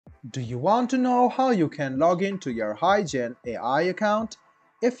Do you want to know how you can log into your heygen.ai account?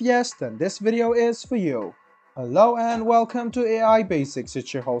 If yes, then this video is for you. Hello and welcome to AI Basics.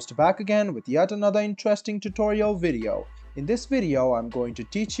 It's your host back again with yet another interesting tutorial video. In this video, I'm going to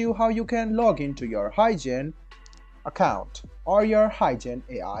teach you how you can log into your heygen account or your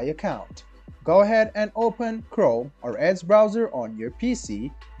heygen.ai account. Go ahead and open Chrome or Edge browser on your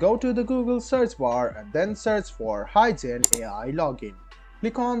PC, go to the Google search bar and then search for heygen.ai login.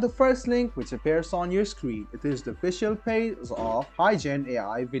 Click on the first link which appears on your screen. It is the official page of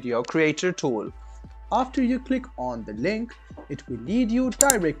heygen.ai video creator tool. After you click on the link, it will lead you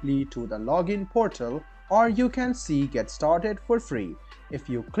directly to the login portal, or you can see get started for free. If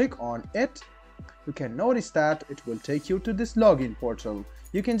you click on it, you can notice that it will take you to this login portal.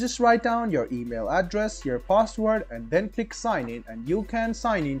 You can just write down your email address, your password, and then click sign in, and you can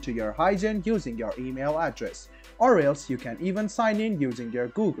sign in to your heygen using your email address, or else you can even sign in using your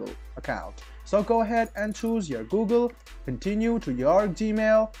Google account. So go ahead and choose your Google, continue to your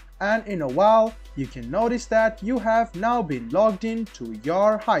Gmail, and in a while you can notice that you have now been logged in to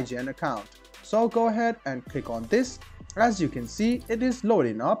your heygen account. So go ahead and click on this. As you can see, it is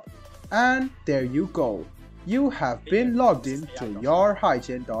loading up, and there you go. You have been logged in to your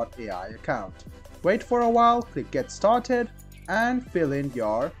heygen.ai account. Wait for a while, click get started, and fill in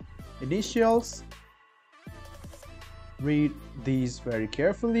your initials. Read these very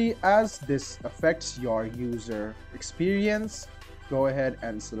carefully as this affects your user experience. Go ahead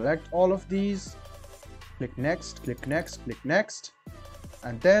and select all of these. Click next, click next, click next,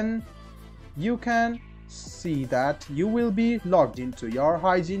 and then you can see that you will be logged into your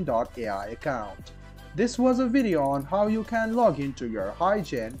heygen.ai account. This was a video on how you can log into your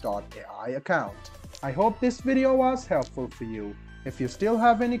heygen.ai account. I hope this video was helpful for you. If you still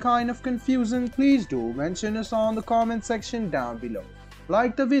have any kind of confusion, please do mention us on the comment section down below.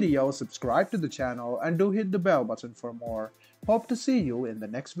 Like the video, subscribe to the channel, and do hit the bell button for more. Hope to see you in the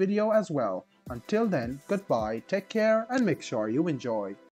next video as well. Until then, goodbye, take care, and make sure you enjoy.